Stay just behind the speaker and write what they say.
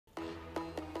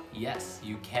Yes,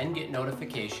 you can get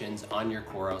notifications on your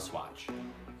Coros watch.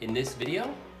 In this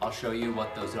video, I'll show you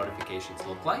what those notifications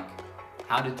look like,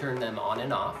 how to turn them on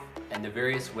and off, and the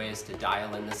various ways to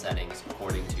dial in the settings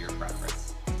according to your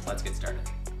preference. Let's get started.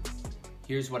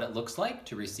 Here's what it looks like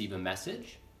to receive a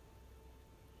message.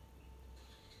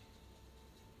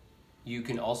 You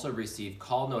can also receive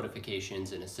call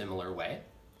notifications in a similar way.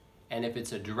 And if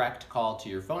it's a direct call to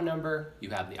your phone number, you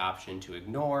have the option to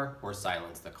ignore or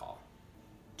silence the call.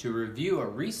 To review a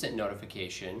recent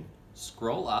notification,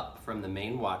 scroll up from the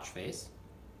main watch face,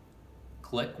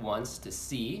 click once to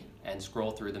see and scroll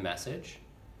through the message,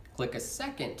 click a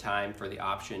second time for the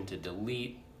option to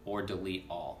delete or delete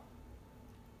all.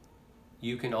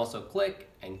 You can also click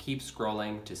and keep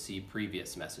scrolling to see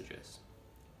previous messages.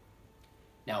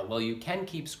 Now, while you can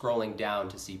keep scrolling down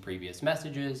to see previous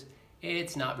messages,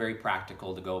 it's not very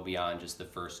practical to go beyond just the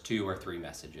first 2 or 3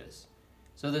 messages.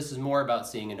 So this is more about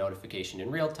seeing a notification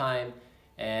in real time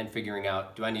and figuring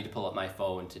out, do I need to pull up my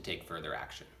phone to take further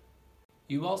action?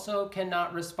 You also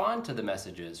cannot respond to the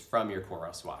messages from your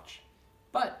Coros watch,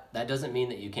 but that doesn't mean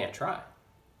that you can't try.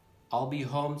 I'll be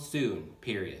home soon,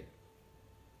 period.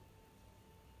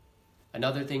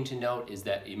 Another thing to note is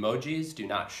that emojis do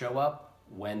not show up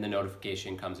when the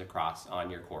notification comes across on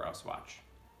your Coros watch.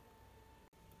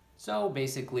 So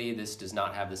basically, this does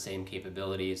not have the same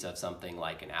capabilities of something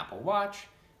like an Apple Watch,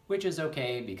 which is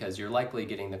okay because you're likely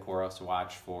getting the Coros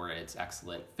watch for its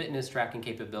excellent fitness tracking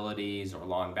capabilities or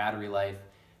long battery life,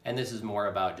 and this is more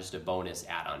about just a bonus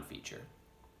add-on feature.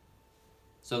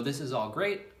 So this is all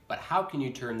great, but how can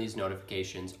you turn these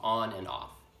notifications on and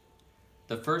off?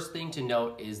 The first thing to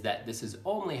note is that this is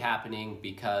only happening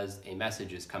because a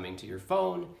message is coming to your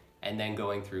phone and then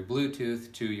going through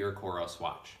Bluetooth to your Coros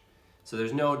watch. So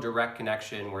there's no direct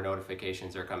connection where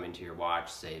notifications are coming to your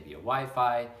watch, say via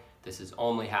Wi-Fi. This is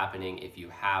only happening if you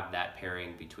have that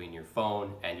pairing between your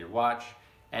phone and your watch,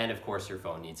 and of course your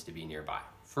phone needs to be nearby.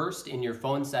 First, in your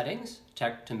phone settings,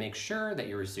 check to make sure that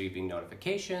you're receiving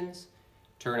notifications,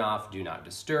 turn off Do Not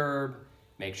Disturb,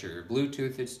 make sure your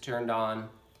Bluetooth is turned on,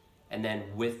 and then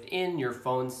within your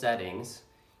phone settings,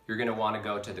 you're going to want to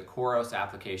go to the Coros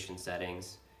application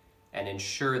settings and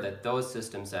ensure that those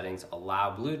system settings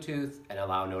allow Bluetooth and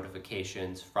allow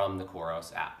notifications from the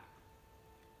Coros app.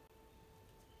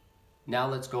 Now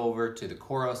let's go over to the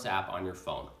Coros app on your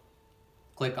phone.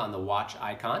 Click on the watch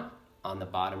icon on the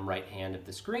bottom right hand of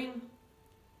the screen,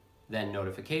 then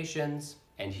notifications,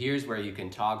 and here's where you can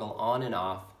toggle on and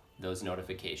off those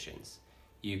notifications.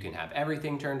 You can have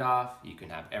everything turned off, you can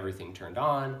have everything turned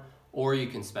on, or you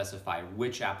can specify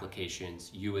which applications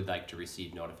you would like to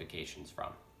receive notifications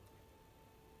from.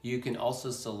 You can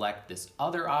also select this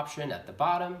other option at the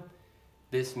bottom.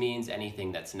 This means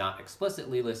anything that's not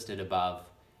explicitly listed above,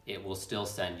 it will still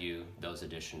send you those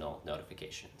additional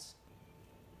notifications.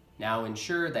 Now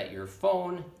ensure that your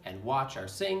phone and watch are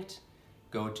synced.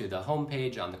 Go to the home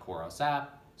page on the Coros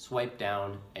app, swipe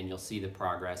down, and you'll see the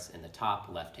progress in the top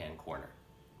left-hand corner.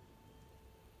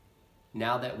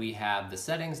 Now that we have the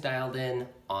settings dialed in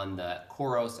on the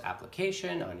Coros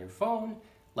application on your phone,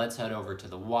 let's head over to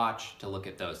the watch to look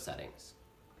at those settings.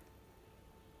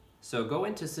 So go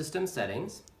into System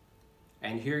Settings,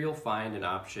 and here you'll find an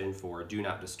option for Do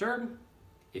Not Disturb.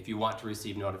 If you want to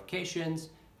receive notifications,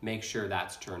 make sure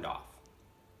that's turned off.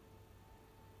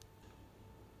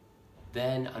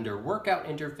 Then under Workout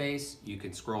Interface, you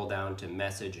can scroll down to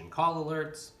Message and Call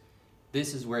Alerts.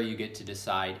 This is where you get to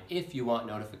decide if you want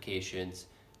notifications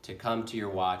to come to your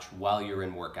watch while you're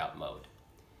in workout mode.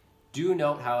 Do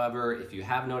note, however, if you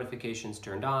have notifications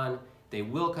turned on, they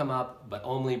will come up, but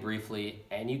only briefly,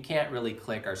 and you can't really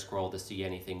click or scroll to see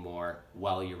anything more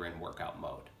while you're in workout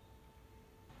mode.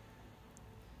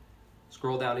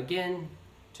 Scroll down again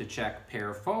to check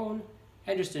Pair Phone,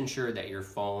 and just ensure that your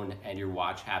phone and your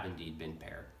watch have indeed been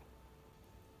paired.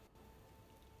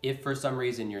 If for some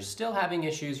reason you're still having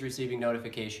issues receiving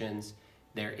notifications,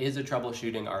 there is a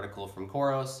troubleshooting article from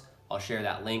Coros. I'll share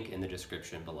that link in the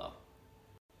description below.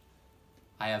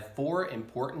 I have 4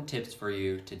 important tips for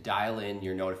you to dial in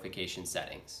your notification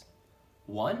settings.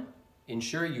 1,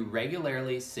 ensure you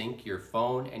regularly sync your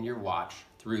phone and your watch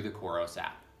through the Coros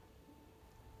app.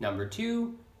 Number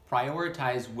 2,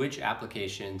 prioritize which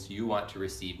applications you want to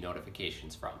receive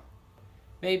notifications from.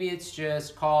 Maybe it's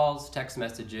just calls, text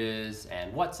messages,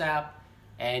 and WhatsApp,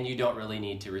 and you don't really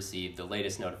need to receive the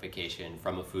latest notification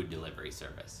from a food delivery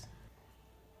service.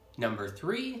 Number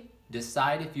 3,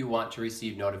 decide if you want to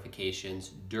receive notifications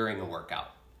during a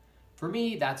workout. For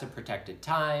me, that's a protected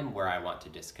time where I want to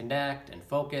disconnect and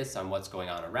focus on what's going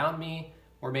on around me,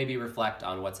 or maybe reflect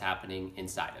on what's happening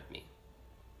inside of me.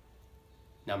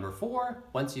 Number 4,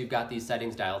 once you've got these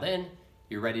settings dialed in,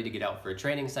 you're ready to get out for a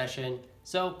training session,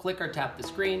 so click or tap the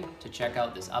screen to check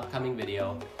out this upcoming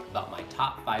video about my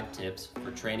top 5 tips for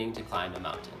training to climb a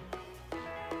mountain.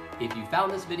 If you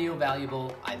found this video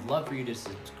valuable, I'd love for you to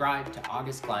subscribe to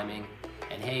August Climbing,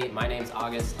 and hey, my name's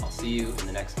August, I'll see you in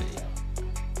the next video.